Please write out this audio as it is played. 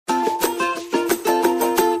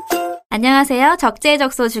안녕하세요.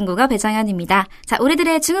 적재적소 중국어 배정현입니다. 자,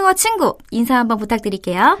 우리들의 중국어 친구 인사 한번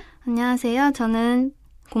부탁드릴게요. 안녕하세요. 저는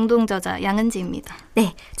공동저자 양은지입니다.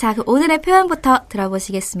 네, 자, 그럼 오늘의 표현부터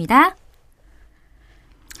들어보시겠습니다.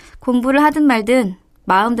 공부를 하든 말든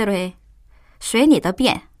마음대로 해. 随你的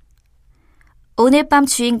便. 오늘 밤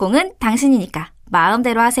주인공은 당신이니까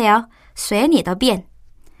마음대로 하세요. 随你的便.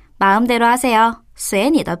 마음대로 하세요. 随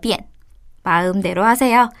你的便. 마음대로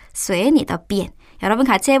하세요. 随你的便. 여러분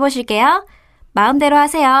같이 해보실게요. 마음대로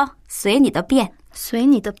하세요. 随你的便.随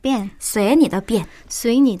你的便.随你的便.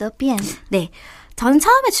随你的便. 네, 전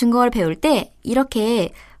처음에 중국어를 배울 때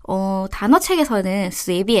이렇게 단어책에서는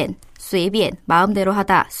随便, 随便, 마음대로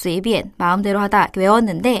하다, 随便, 마음대로 하다 이렇게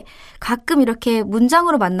외웠는데 가끔 이렇게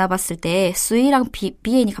문장으로 만나봤을 때 随랑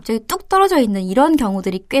비엔이 갑자기 뚝 떨어져 있는 이런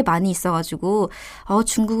경우들이 꽤 많이 있어가지고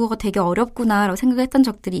중국어가 되게 어렵구나 라고 생각했던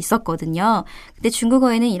적들이 있었거든요. 근데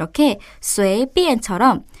중국어에는 이렇게 随便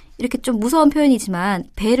처럼 이렇게 좀 무서운 표현이지만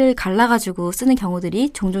배를 갈라가지고 쓰는 경우들이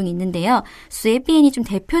종종 있는데요. 随便이 좀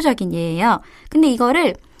대표적인 예예요. 근데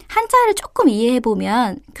이거를 한자를 조금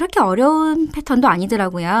이해해보면 그렇게 어려운 패턴도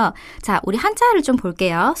아니더라고요. 자, 우리 한자를 좀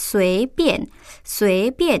볼게요. 随便,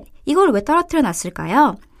 随便. 이걸 왜 떨어뜨려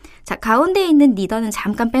놨을까요? 자, 가운데 있는 니더는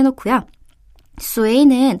잠깐 빼놓고요. 随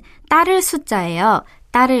는 따를 숫자예요.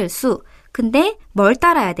 따를 수. 근데 뭘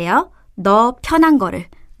따라야 돼요? 너 편한 거를.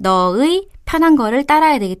 너의 편한 거를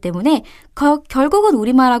따라야 되기 때문에 결국은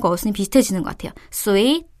우리말하고 어순이 비슷해지는 것 같아요.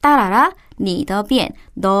 随 따라라, 你的便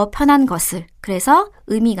너 편한 것을. 그래서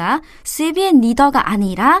의미가 随便 니더가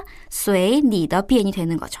아니라 随你的便이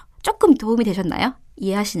되는 거죠. 조금 도움이 되셨나요?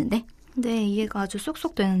 이해하시는데? 네, 이해가 아주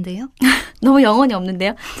쏙쏙 되는데요. 너무 영혼이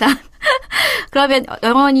없는데요? 자, 그러면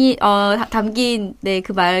영혼이 담긴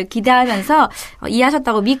그 말 기대하면서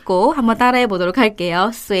이해하셨다고 믿고 한번 따라해 보도록 할게요.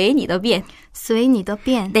 随你的便.随你的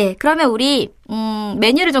便. 네, 그러면 우리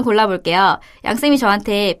메뉴를 좀 골라볼게요. 양쌤이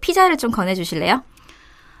저한테 피자를 좀 권해주실래요?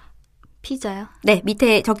 피자요? 네,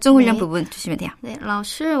 밑에 적중훈련 네. 부분 주시면 돼요. 네, 老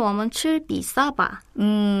师我们吃比萨吧.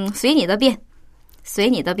随你的便.随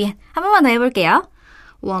你的便. 한 번만 더 해볼게요.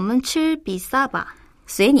 我们吃比萨吧.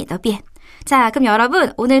随你的便. 자, 그럼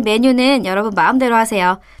여러분 오늘 메뉴는 여러분 마음대로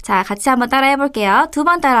하세요. 자, 같이 한번 따라해볼게요. 두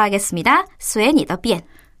번 따라하겠습니다. 随你的便.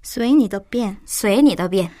随你的便.随你的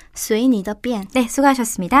便.随你的便. 네,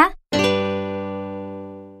 수고하셨습니다.